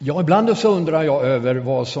Ja, ibland så undrar jag över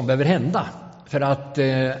vad som behöver hända för att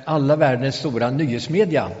alla världens stora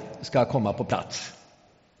nyhetsmedia ska komma på plats.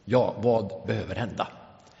 Ja, vad behöver hända?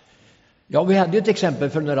 Ja, vi hade ett exempel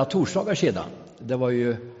för några torsdagar sedan. Det var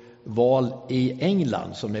ju val i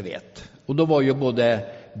England som ni vet. Och då var ju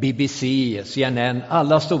både BBC, CNN,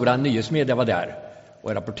 alla stora nyhetsmedia var där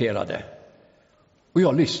och rapporterade. Och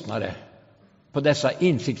jag lyssnade på dessa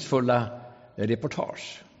insiktsfulla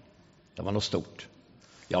reportage. Det var något stort.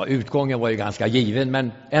 Ja, utgången var ju ganska given,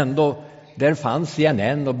 men ändå, där fanns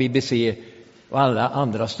CNN och BBC och alla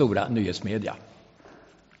andra stora nyhetsmedia.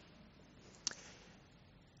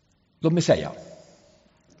 Låt mig säga,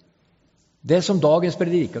 det som dagens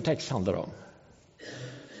predikotext handlar om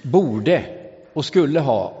borde och skulle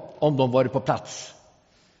ha, om de varit på plats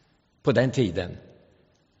på den tiden,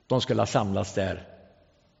 de skulle ha samlats där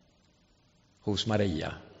hos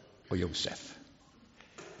Maria och Josef.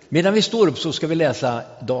 Medan vi står upp så ska vi läsa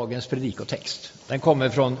dagens predikotext. Den kommer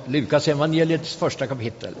från Lukas evangeliets första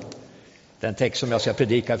kapitel. Den text som jag ska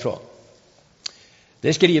predika ifrån.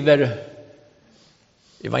 Det skriver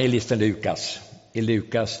evangelisten Lukas i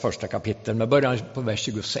Lukas första kapitel med början på vers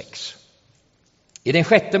 26. I den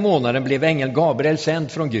 6:e månaden blev ängeln Gabriel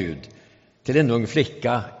sänd från Gud till en ung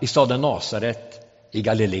flicka i staden Nasaret i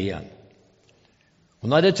Galileen.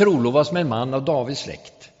 Hon hade trolovats med en man av Davids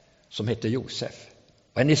släkt som hette Josef.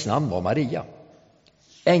 Och hennes namn var Maria.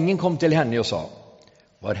 Ängeln kom till henne och sa: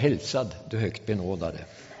 var hälsad, du högt benådade.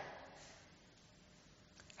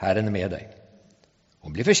 Herren är med dig.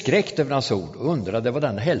 Hon blev förskräckt över hans ord och undrade vad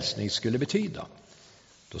denna hälsning skulle betyda.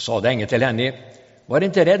 Då sade ängeln till henne: var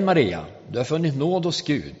inte rädd, Maria, du har funnit nåd hos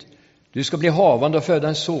Gud. Du ska bli havande och föda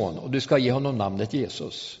en son, och du ska ge honom namnet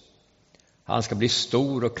Jesus. Han ska bli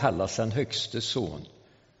stor och kallas den högste son.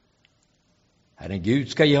 Herren Gud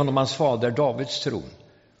ska ge honom hans fader Davids tron.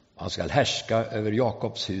 Han ska härska över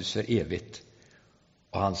Jakobs hus för evigt,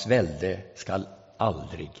 och hans välde ska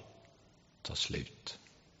aldrig ta slut.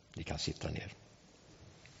 Ni kan sitta ner.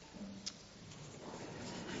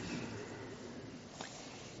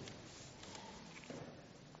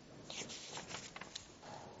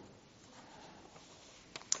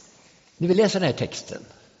 När vi läser den här texten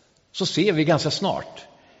så ser vi ganska snart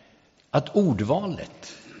att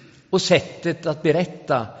ordvalet och sättet att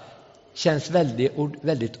berätta känns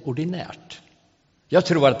väldigt ordinärt. Jag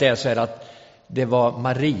tror att det är så här att det var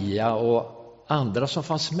Maria och andra som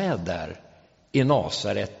fanns med där i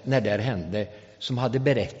Nasaret när det hände som hade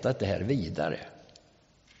berättat det här vidare.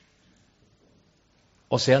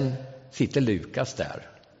 Och sen sitter Lukas där,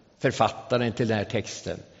 författaren till den här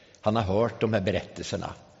texten. Han har hört de här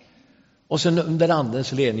berättelserna. Och sen under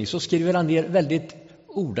andens ledning så skriver han ner väldigt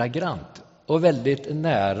ordagrant och väldigt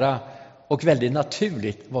nära och väldigt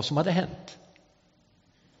naturligt vad som hade hänt.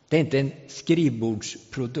 Det är inte en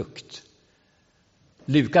skrivbordsprodukt.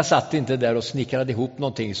 Lukas satt inte där och snickrade ihop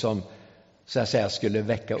någonting som så att säga skulle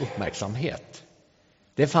väcka uppmärksamhet.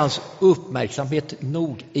 Det fanns uppmärksamhet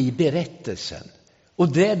nog i berättelsen. Och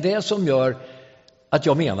det är det som gör att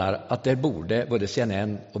jag menar att det borde både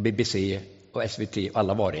CNN och BBC och SVT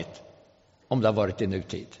alla varit, om det har varit i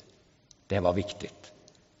nutid. Det var viktigt.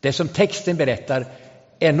 Det som texten berättar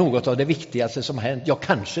är något av det viktigaste som har hänt. Ja,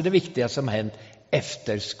 kanske det viktigaste som har hänt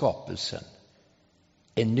efter skapelsen.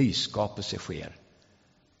 En nyskapelse sker.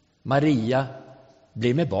 Maria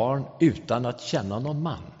blir med barn utan att känna någon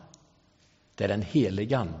man. Det är den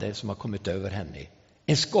helige ande som har kommit över henne.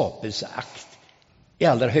 En skapelseakt i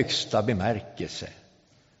allra högsta bemärkelse.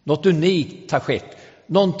 Något unikt har skett.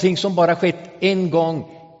 Någonting som bara skett en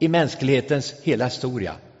gång i mänsklighetens hela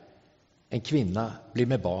historia. En kvinna blir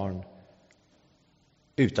med barn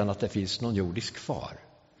utan att det finns någon jordisk far.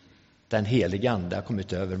 Den helige ande har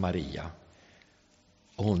kommit över Maria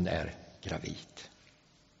och hon är gravid.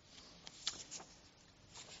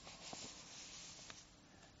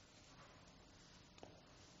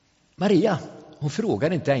 Maria, hon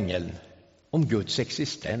frågar inte ängeln om Guds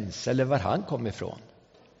existens eller var han kom ifrån.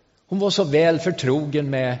 Hon var så väl förtrogen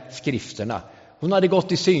med skrifterna. Hon hade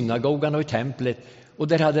gått i synagogan och i templet och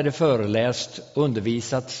där hade det föreläst och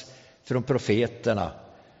undervisats från profeterna,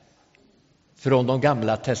 från de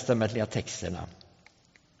gamla testamentliga texterna.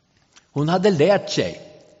 Hon hade lärt sig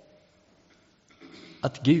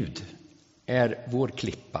att Gud är vår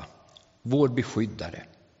klippa, vår beskyddare.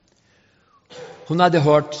 Hon hade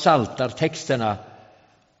hört psaltartexterna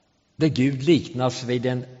där Gud liknas vid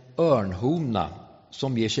en örnhona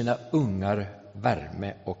som ger sina ungar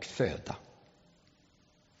värme och föda.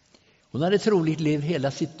 Hon hade troligt levt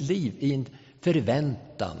hela sitt liv i en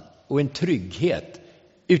förväntan och en trygghet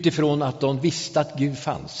utifrån att hon visste att Gud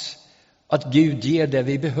fanns. Att Gud ger det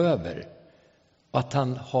vi behöver. och att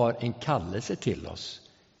han har en kallelse till oss,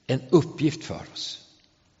 en uppgift för oss.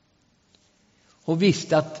 Hon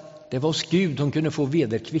visste att det var hos Gud hon kunde få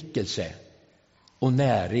vederkvickelse och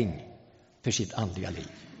näring för sitt andliga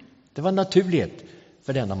liv. Det var en naturlighet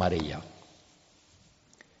för denna Maria.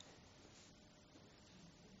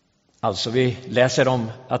 Alltså vi läser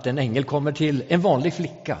om att en ängel kommer till en vanlig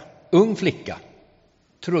flicka, ung flicka,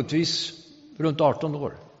 troligtvis runt 18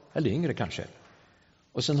 år, eller yngre kanske.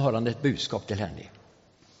 Och sen har han ett budskap till henne.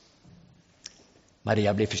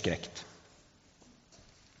 Maria blir förskräckt.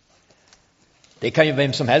 Det kan ju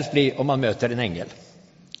vem som helst bli om man möter en ängel.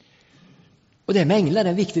 Och det med änglar är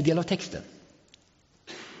en viktig del av texten.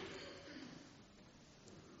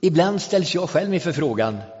 Ibland ställs jag själv inför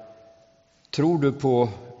frågan: tror du på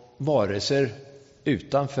varelser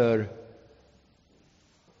utanför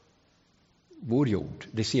vår jord,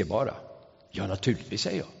 det serbara? Ja, naturligtvis,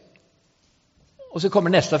 säger jag. Och så kommer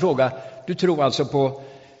nästa fråga: du tror alltså på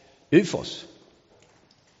UFOs?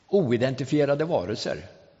 Oidentifierade varelser?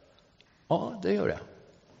 Ja, det gör jag.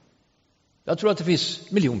 Jag tror att det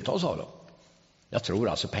finns miljontals av dem. Jag tror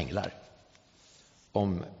alltså på änglar.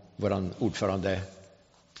 Om våran ordförande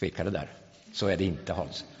tvekade där, så är det inte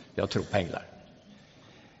Hans. Jag tror på änglar.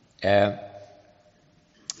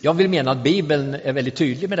 Jag vill mena att Bibeln är väldigt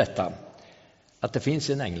tydlig med detta. Att det finns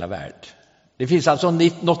en änglavärld. Det finns alltså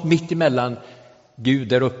något mitt emellan Gud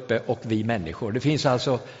där uppe och vi människor. Det finns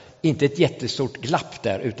alltså inte ett jättestort glapp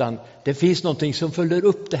där, utan det finns någonting som följer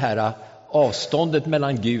upp det här avståndet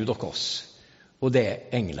mellan Gud och oss. Och det är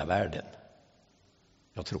änglavärlden.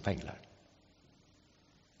 Jag tror på änglar.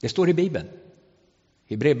 Det står i Bibeln.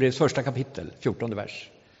 I Hebreerbrevets första kapitel, 14 vers.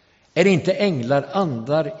 Är inte änglar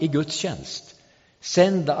andar i Guds tjänst,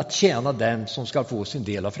 sända att tjäna dem som ska få sin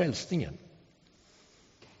del av frälsningen?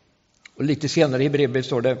 Och lite senare i Hebreerbrevet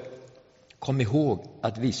står det: kom ihåg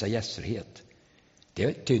att visa gästfrihet.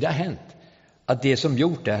 Det har hänt att det som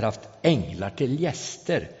gjort det har haft änglar till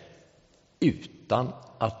gäster utan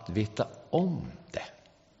att veta om det.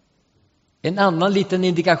 En annan liten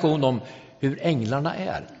indikation om hur änglarna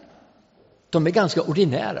är. De är ganska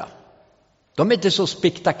ordinära. De är inte så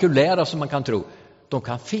spektakulära som man kan tro. De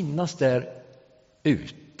kan finnas där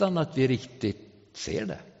utan att vi riktigt ser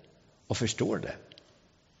det och förstår det.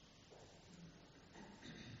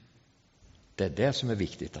 Det är det som är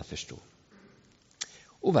viktigt att förstå.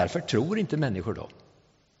 Och varför tror inte människor då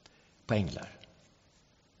på änglar?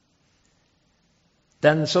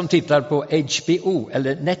 Den som tittar på HBO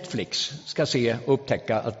eller Netflix ska se och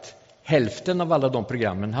upptäcka att hälften av alla de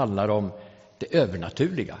programmen handlar om det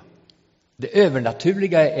övernaturliga. Det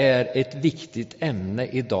övernaturliga är ett viktigt ämne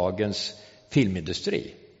i dagens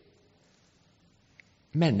filmindustri.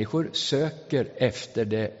 Människor söker efter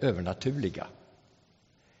det övernaturliga.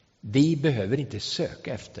 Vi behöver inte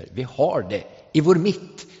söka efter. Vi har det i vår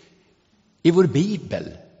mitt, i vår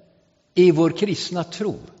bibel, i vår kristna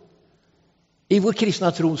tro. I vår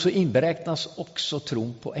kristna tro så inberäknas också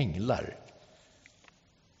tron på änglar.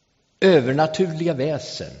 Övernaturliga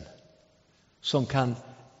väsen som kan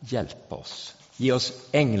hjälpa oss. Ge oss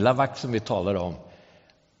änglavakt som vi talar om.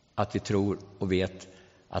 Att vi tror och vet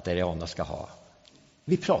att arianerna ska ha.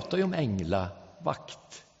 Vi pratar ju om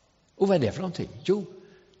änglavakt. Och vad är det för någonting? Jo,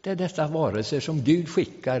 det är dessa varelser som Gud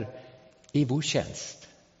skickar i vår tjänst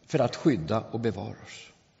för att skydda och bevara oss.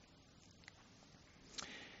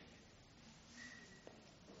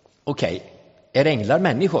 Okej, är änglar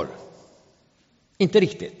människor? Inte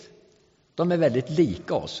riktigt. De är väldigt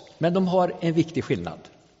lika oss, men de har en viktig skillnad.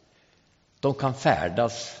 De kan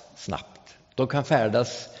färdas snabbt. De kan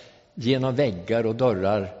färdas genom väggar och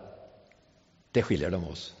dörrar. Det skiljer dem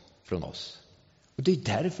oss från oss. Och det är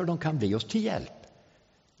därför de kan bli oss till hjälp.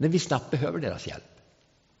 När vi snabbt behöver deras hjälp.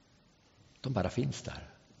 De bara finns där.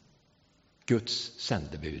 Guds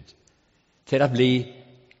sändebud. Till att bli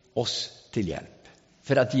oss till hjälp.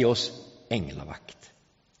 För att ge oss änglavakt.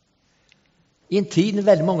 I en tid när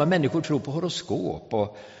väldigt många människor tror på horoskop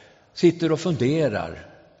och sitter och funderar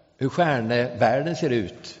hur stjärnevärlden ser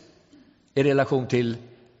ut i relation till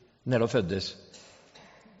när de föddes,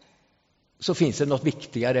 så finns det något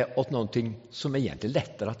viktigare och någonting som är egentligen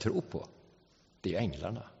lättare att tro på. Det är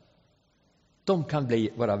änglarna. De kan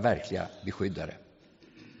bli våra verkliga beskyddare.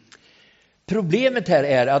 Problemet här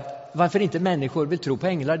är att varför inte människor vill tro på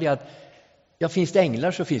änglar, det är att finns det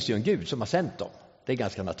änglar så finns det ju en Gud som har sänt dem. Det är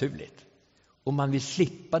ganska naturligt. Och man vill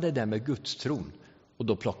slippa det där med Gudstron, och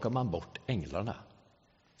då plockar man bort änglarna.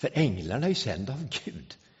 För änglarna är ju sända av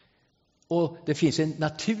Gud. Och det finns en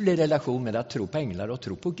naturlig relation med att tro på änglar och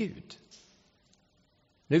tro på Gud.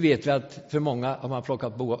 Nu vet vi att för många har man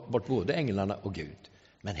plockat bort både änglarna och Gud.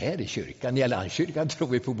 Men här i kyrkan, i Allianskyrkan, tror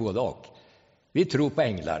vi på både och. Vi tror på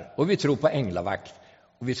änglar och vi tror på änglavakt.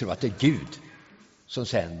 Och vi tror att det är Gud som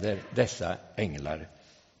sänder dessa änglar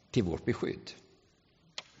till vårt beskydd.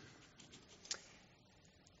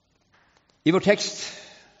 I vår text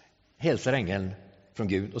hälsar ängeln från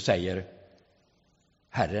Gud och säger: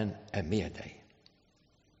 Herren är med dig.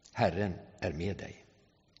 Herren är med dig.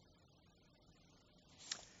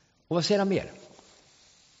 Och vad säger han mer?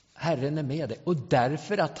 Herren är med dig. Och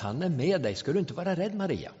därför att han är med dig ska du inte vara rädd,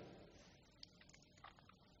 Maria.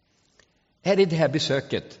 Här i det här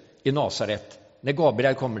besöket i Nasaret, när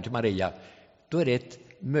Gabriel kommer till Maria, då är det ett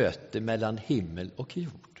möte mellan himmel och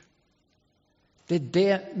jord. Det är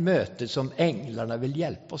det mötet som änglarna vill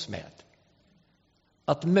hjälpa oss med.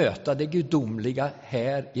 Att möta det gudomliga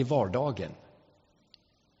här i vardagen.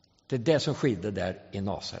 Det är det som skedde där i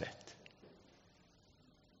Nasaret.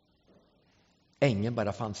 Ängeln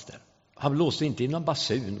bara fanns där. Han blåste inte i någon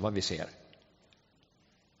basun, vad vi ser.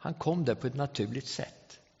 Han kom där på ett naturligt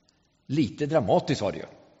sätt. Lite dramatiskt var det ju.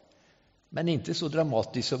 Men inte så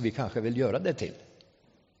dramatiskt som vi kanske vill göra det till.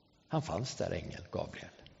 Han fanns där, ängeln Gabriel.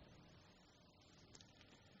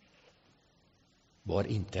 Var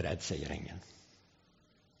inte rädd, säger ängeln.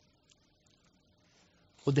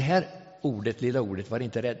 Och det här ordet, lilla ordet, var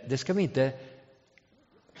inte rädd. Det ska vi inte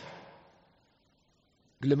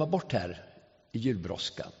glömma bort här i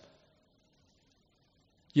julbrådskan.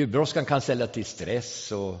 Julbrådskan kan ställa till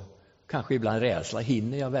stress och kanske ibland rädsla.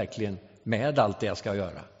 Hinner jag verkligen med allt det jag ska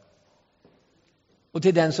göra? Och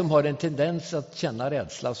till den som har en tendens att känna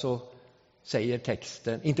rädsla så säger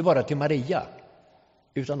texten, inte bara till Maria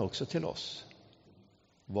utan också till oss: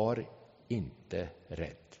 var inte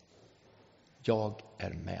rädd. Jag är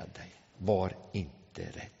med dig. Var inte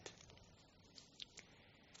rädd.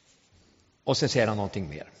 Och sen säger han någonting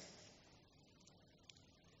mer.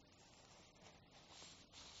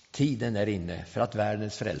 Tiden är inne för att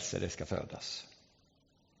världens frälsare ska födas.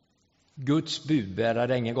 Guds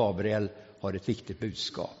budbärare, ängeln Gabriel, har ett viktigt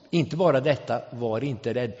budskap. Inte bara detta, var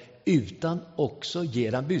inte rädd, utan också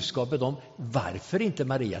ger han budskapet om varför inte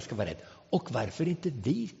Maria ska vara rädd och varför inte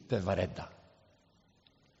vi behöver vara rädda.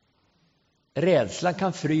 Rädslan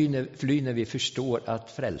kan fly när vi förstår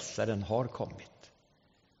att frälsaren har kommit.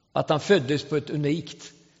 Att han föddes på ett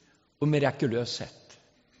unikt och mirakulöst sätt.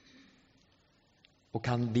 Och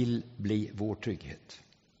han vill bli vår trygghet.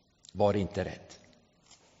 Var inte rädd.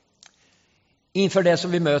 Inför det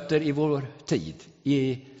som vi möter i vår tid,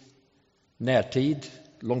 i närtid,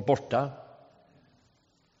 långt borta,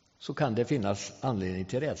 så kan det finnas anledning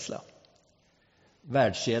till rädsla.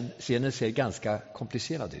 Världsscenen ser ganska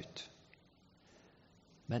komplicerad ut.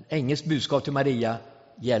 Men ängelns budskap till Maria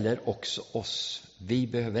gäller också oss. Vi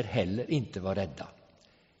behöver heller inte vara rädda.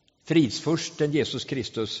 Fridsfursten Jesus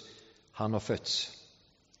Kristus, han har fötts.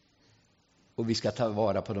 Och vi ska ta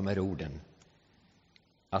vara på de här orden.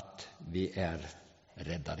 Att vi är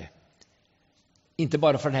räddade. Inte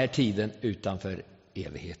bara för den här tiden utan för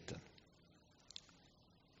evigheten.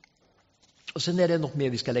 Och sen är det något mer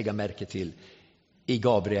vi ska lägga märke till i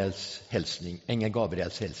Gabriels hälsning, ängeln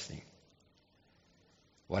Gabriels hälsning.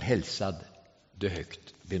 Var hälsad, du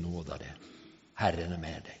högt benådade. Herren är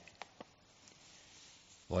med dig.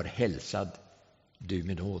 Var hälsad, du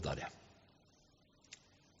benådade.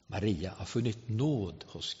 Maria har funnit nåd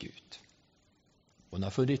hos Gud. Hon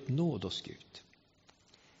har funnit nåd hos Gud.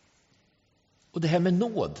 Och det här med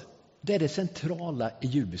nåd, det är det centrala i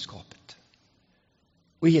julbudskapet.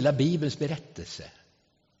 Och i hela Bibelns berättelse.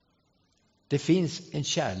 Det finns en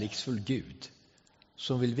kärleksfull Gud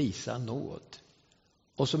som vill visa nåd.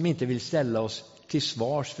 Och som inte vill ställa oss till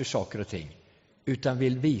svars för saker och ting. Utan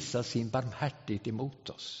vill visa sin barmhärtighet emot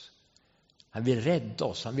oss. Han vill rädda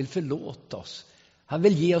oss, han vill förlåta oss. Han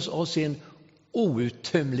vill ge oss sin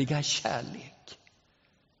outtömliga kärlek.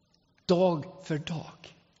 Dag för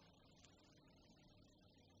dag.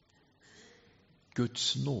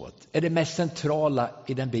 Guds nåd är det mest centrala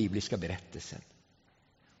i den bibliska berättelsen.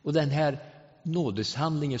 Och den här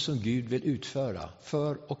nådeshandlingen som Gud vill utföra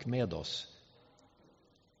för och med oss,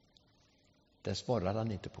 den sparar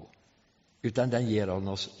han inte på. Utan den ger han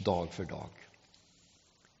oss dag för dag.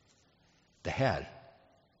 Det här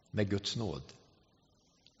med Guds nåd,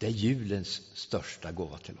 det är julens största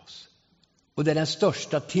gåva till oss. Och det är den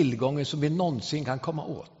största tillgången som vi någonsin kan komma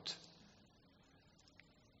åt.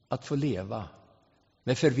 Att få leva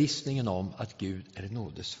med förvissningen om att Gud är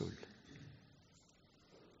nådesfull.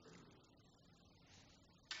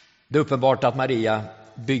 Det är uppenbart att Maria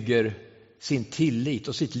bygger sin tillit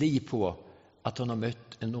och sitt liv på att hon har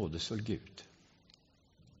mött en nådesfull Gud.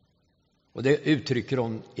 Och det uttrycker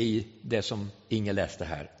hon i det som Inge läste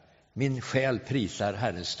här. Min själ prisar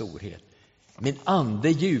Herrens storhet. Min ande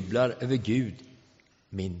jublar över Gud,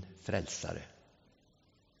 min frälsare.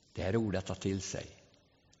 Det är ord att ta till sig.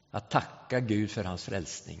 Att tacka Gud för hans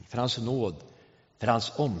frälsning, för hans nåd, för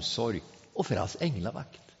hans omsorg och för hans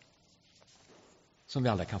änglavakt. Som vi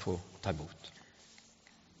alla kan få ta emot.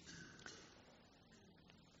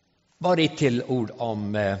 Bara ett till ord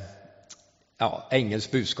om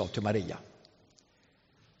ängelns budskap till Maria.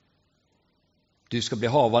 Du ska bli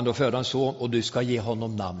havande och föda en son och du ska ge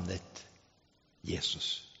honom namnet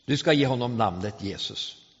Jesus. Du ska ge honom namnet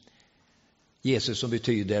Jesus. Jesus som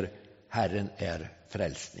betyder Herren är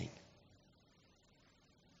frälsning.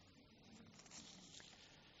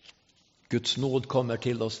 Guds nåd kommer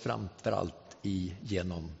till oss framför allt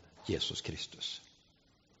genom Jesus Kristus.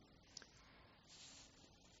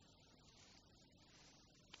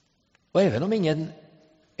 Och även om ingen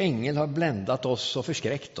ängel har bländat oss och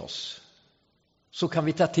förskräckt oss, så kan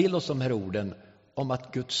vi ta till oss de här orden om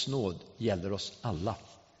att Guds nåd gäller oss alla.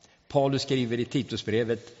 Paulus skriver i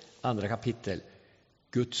Titusbrevet, 2 kapitel,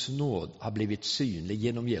 Guds nåd har blivit synlig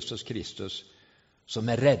genom Jesus Kristus som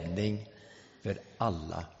en räddning för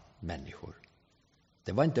alla människor.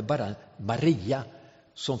 Det var inte bara Maria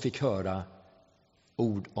som fick höra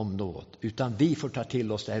ord om nåd, utan vi får ta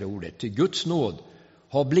till oss det här ordet. Till Guds nåd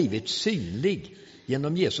har blivit synlig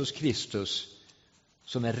genom Jesus Kristus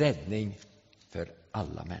som en räddning för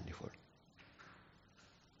alla människor.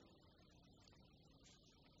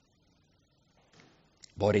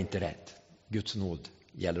 Var inte rädd. Guds nåd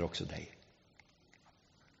gäller också dig.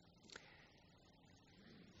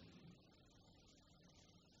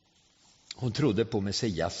 Hon trodde på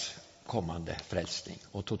Messias kommande frälsning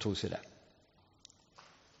och tog sig det.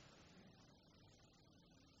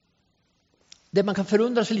 Det man kan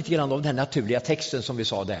förundra sig lite grann av den här naturliga texten som vi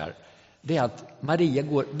sa där, det är att Maria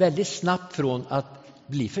går väldigt snabbt från att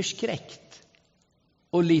bli förskräckt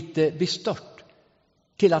och lite bestört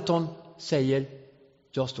till att hon säger,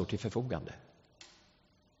 jag står till förfogande.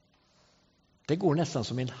 Det går nästan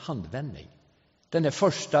som en handvändning. Den där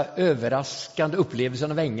första överraskande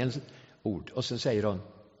upplevelsen av ängelns ord. Och så säger hon,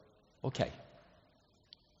 okej.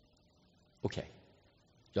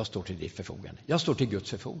 Jag står till ditt förfogande. Jag står till Guds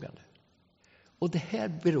förfogande. Och det här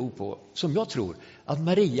beror på, som jag tror, att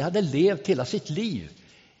Maria hade levt hela sitt liv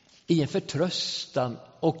i en förtröstan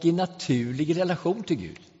och i naturlig relation till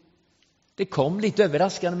Gud. Det kom lite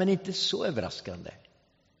överraskande, men inte så överraskande.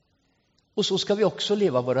 Och så ska vi också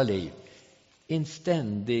leva våra liv. I en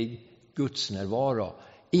ständig gudsnärvaro.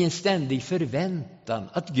 I en ständig förväntan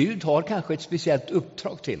att Gud har kanske ett speciellt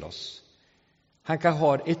uppdrag till oss. Han kan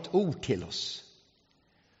ha ett ord till oss.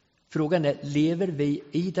 Frågan är, lever vi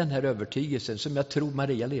i den här övertygelsen som jag tror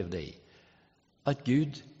Maria levde i? Att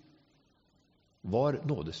Gud var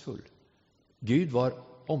nådesfull. Gud var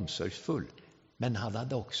omsorgsfull. Men han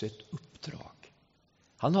hade också ett uppdrag.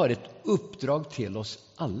 Han har ett uppdrag till oss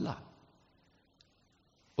alla.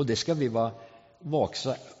 Och det ska vi vara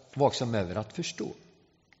vaksam över att förstå.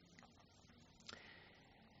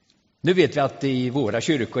 Nu vet vi att i våra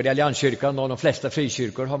kyrkor, i Allianskyrkan och de flesta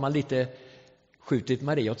frikyrkor, har man lite skjutit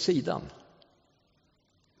Maria åt sidan.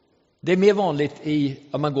 Det är mer vanligt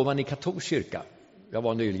om man går i katolsk kyrka. Jag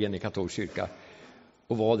var nyligen i katolsk kyrka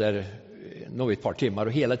och var där nog ett par timmar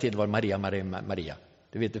och hela tiden var Maria, Maria, Maria.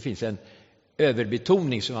 Du vet, det finns en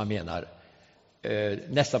överbetoning som jag menar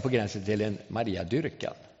nästan på gränsen till en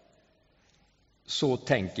Maria-dyrkan. Så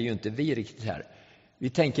tänker ju inte vi riktigt här. Vi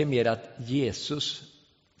tänker mer att Jesus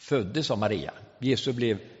föddes av Maria.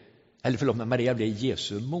 Maria blev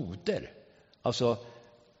Jesu moder. Alltså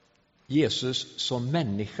Jesus som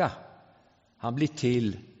människa. Han blir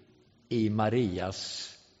till i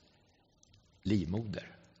Marias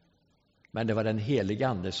livmoder. Men det var den heliga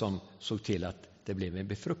ande som såg till att det blev en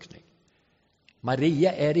befruktning.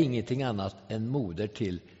 Maria är ingenting annat än moder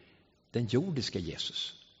till den jordiska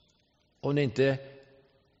Jesus. Hon är inte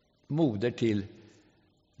moder till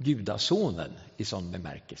gudasonen i sån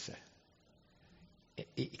bemärkelse.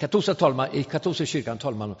 I katolska kyrkan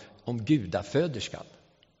talar man om gudaföderskan.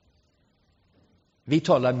 Vi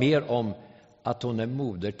talar mer om att hon är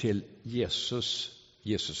moder till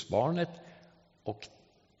Jesusbarnet och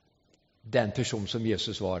den person som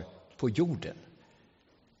Jesus var på jorden.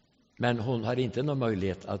 Men hon har inte någon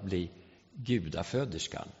möjlighet att bli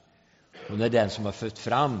gudaföderskan. Hon är den som har fött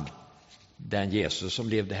fram den Jesus som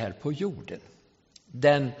levde här på jorden.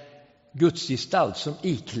 Den gudsgestalt som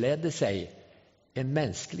iklädde sig en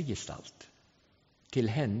mänsklig gestalt.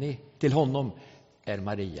 Till honom är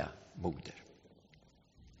Maria moder.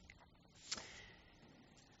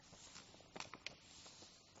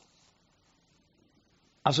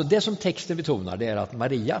 Alltså det som texten betonar, det är att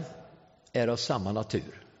Maria är av samma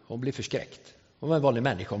natur. hon blir förskräckt. Hon var en vanlig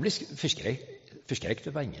människa, hon blir förskräckt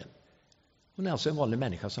över ingen. Hon är alltså en vanlig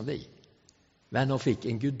människa som vi. Men hon fick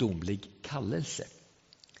en gudomlig kallelse.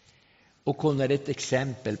 Och hon är ett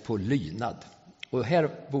exempel på lydnad. Och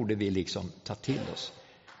här borde vi liksom ta till oss.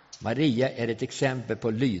 Maria är ett exempel på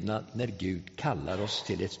lydnad när Gud kallar oss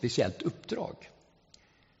till ett speciellt uppdrag.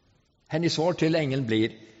 Hennes svar till ängeln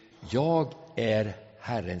blir: jag är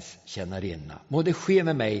Herrens tjänarinna. Må det ske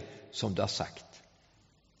med mig som du har sagt.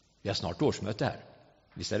 Vi har snart årsmöte här.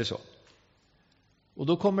 Visst är det så? Och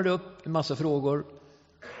då kommer det upp en massa frågor.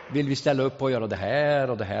 Vill vi ställa upp och göra det här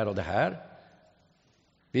och det här och det här?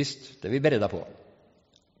 Visst, det är vi beredda på.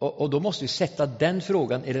 Och då måste vi sätta den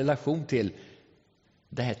frågan i relation till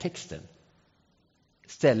den här texten.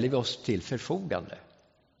 Ställer vi oss till förfogande?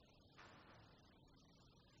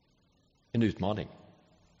 En utmaning.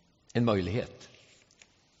 En möjlighet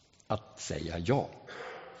att säga ja.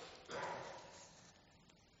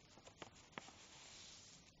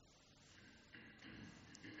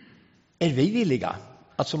 Är vi villiga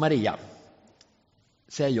att som Maria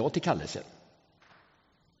säga ja till kallelsen?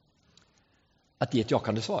 Att ge ett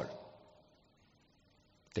jakande svar.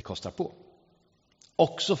 Det kostar på.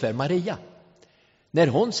 Också för Maria. När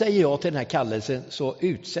hon säger ja till den här kallelsen så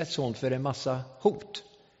utsätts hon för en massa hot.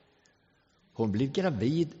 Hon blir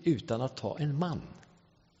gravid utan att ha en man.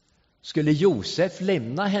 Skulle Josef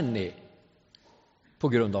lämna henne på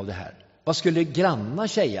grund av det här? Vad skulle grannar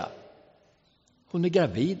säga? Hon är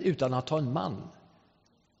gravid utan att ha en man.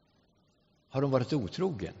 Har hon varit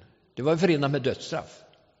otrogen? Det var förenat med dödsstraff.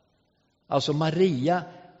 Alltså Maria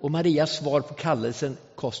och Marias svar på kallelsen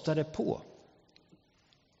kostade på.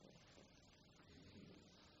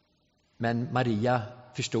 Men Maria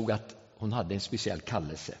förstod att hon hade en speciell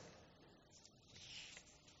kallelse.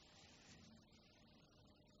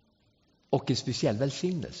 Och en speciell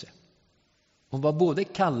välsignelse. Hon var både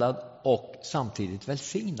kallad och samtidigt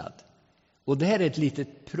välsignad. Och det här är ett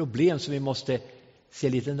litet problem som vi måste se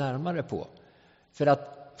lite närmare på. För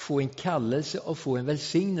att få en kallelse och få en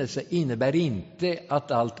välsignelse innebär inte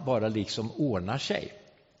att allt bara liksom ordnar sig.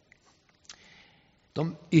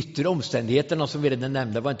 De yttre omständigheterna som vi redan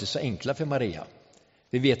nämnde var inte så enkla för Maria.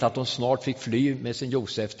 Vi vet att hon snart fick fly med sin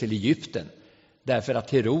Josef till Egypten därför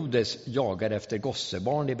att Herodes jagar efter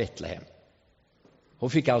gossebarn i Betlehem. Hon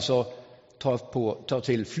fick alltså ta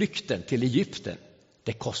till flykten till Egypten.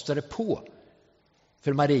 Det kostade på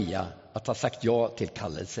för Maria att ha sagt ja till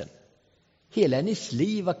kallelsen. Hela hennes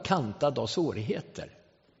liv var kantad av svårigheter.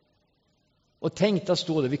 Och tänkt att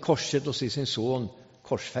stå där vid korset och se sin son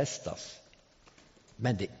korsfästas.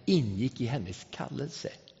 Men det ingick i hennes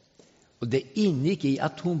kallelse. Och det ingick i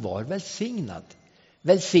att hon var välsignad.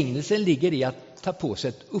 Välsignelsen ligger i att ta på sig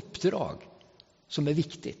ett uppdrag som är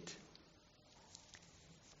viktigt.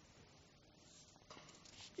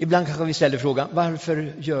 Ibland kanske vi ställer frågan: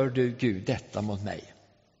 varför gör du Gud detta mot mig?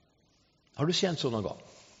 Har du känt så någon gång?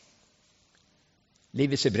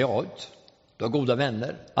 Livet ser bra ut. Du har goda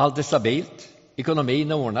vänner. Allt är stabilt.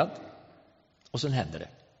 Ekonomin är ordnad. Och sen händer det.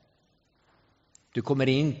 Du kommer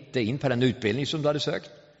inte in på den utbildning som du hade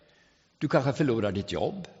sökt. Du kanske förlorar ditt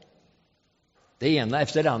jobb. Det ena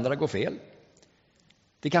efter det andra går fel.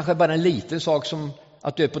 Det kanske är bara en liten sak som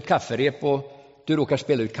att du är på ett kafferep och du råkar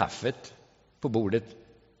spela ut kaffet på bordet.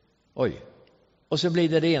 Oj. Och så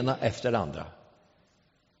blir det ena efter det andra.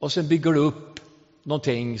 Och sen bygger du upp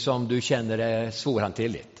någonting som du känner är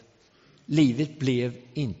svårhanterligt. Livet blev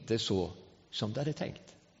inte så som du hade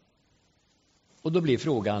tänkt. Och då blir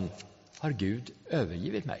frågan: har Gud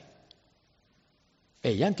övergivit mig?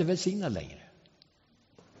 Är jag inte välsignad längre?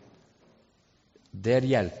 Där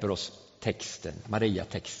hjälper oss texten,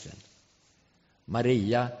 Maria-texten.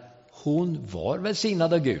 Maria, hon var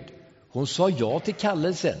välsignad av Gud. Hon sa ja till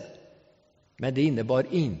kallelsen. Men det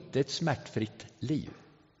innebar inte ett smärtfritt liv.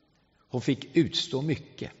 Hon fick utstå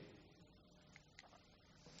mycket.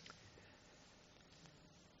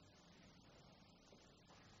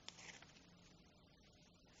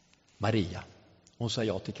 Maria, hon sa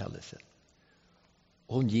ja till kallelsen.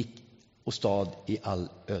 Hon gick och stad i all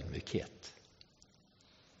ödmjukhet.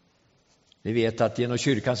 Vi vet att genom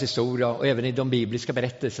kyrkans historia och även i de bibliska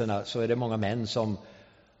berättelserna så är det många män som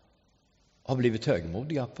har blivit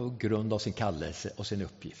högmodiga på grund av sin kallelse och sin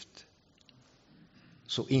uppgift.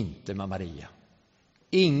 Så inte med Maria.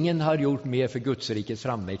 Ingen har gjort mer för Guds rikets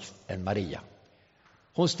framväxt än Maria.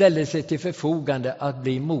 Hon ställde sig till förfogande att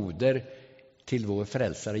bli moder till vår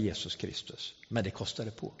frälsare Jesus Kristus. Men det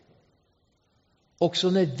kostade på. Också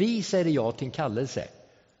när vi säger ja till en kallelse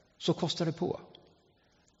så kostar det på.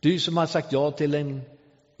 Du som har sagt ja till en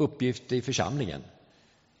uppgift i församlingen,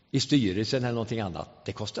 i styrelsen eller någonting annat,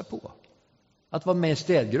 det kostar på. Att vara med i en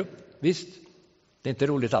städgrupp, visst. Det är inte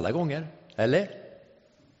roligt alla gånger, eller?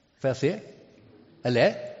 Får jag se?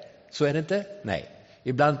 Eller? Så är det inte? Nej.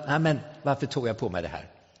 Ibland, men varför tog jag på mig det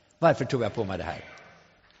här? Varför tog jag på mig det här?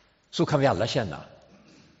 Så kan vi alla känna.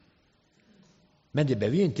 Men det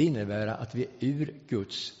behöver ju inte innebära att vi är ur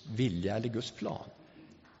Guds vilja eller Guds plan.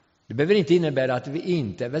 Det behöver inte innebära att vi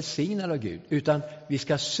inte är välsignade av Gud, utan vi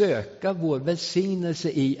ska söka vår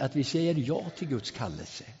välsignelse i att vi säger ja till Guds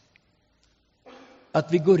kallelse.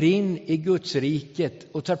 Att vi går in i Guds riket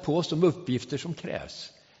och tar på oss de uppgifter som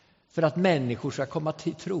krävs för att människor ska komma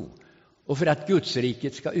till tro och för att Guds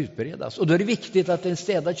riket ska utbredas. Och då är det viktigt att det är en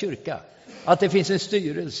städad kyrka, att det finns en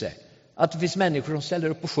styrelse, att det finns människor som ställer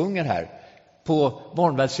upp och sjunger här på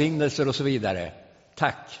barnvälsignelser och så vidare.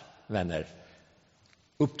 Tack, vänner.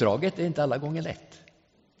 Uppdraget är inte alla gånger lätt.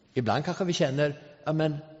 Ibland kanske vi känner,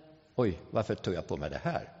 oj, varför tog jag på mig det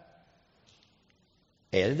här?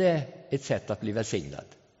 Är det ett sätt att bli välsignad?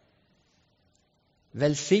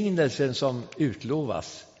 Välsignelsen som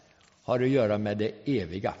utlovas har att göra med det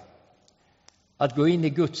eviga. Att gå in i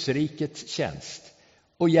Guds rikets tjänst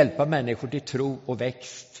och hjälpa människor till tro och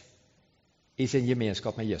växt i sin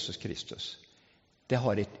gemenskap med Jesus Kristus. Det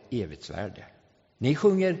har ett evigt värde.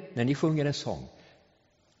 När ni sjunger en sång,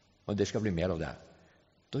 och det ska bli mer av det,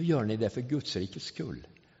 då gör ni det för Guds rikets skull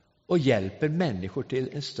och hjälper människor till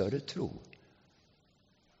en större tro.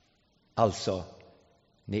 Alltså,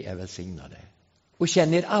 ni är välsignade. Och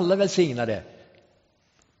känner er alla välsignade.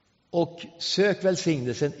 Och sök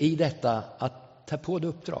välsignelsen i detta att ta på det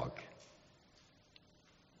uppdrag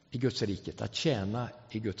i Guds riket, att tjäna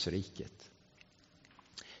i Guds riket.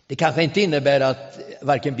 Det kanske inte innebär att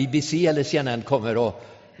varken BBC eller CNN kommer och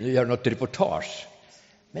gör något reportage.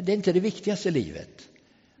 Men det är inte det viktigaste i livet,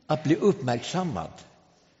 att bli uppmärksammad.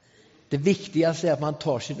 Det viktigaste är att man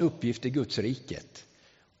tar sin uppgift i Guds riket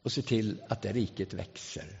och ser till att det riket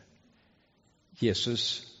växer.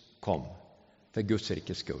 Jesus kom för Guds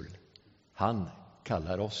rikes skull. Han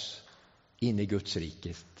kallar oss in i Guds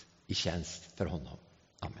riket i tjänst för honom.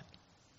 Amen.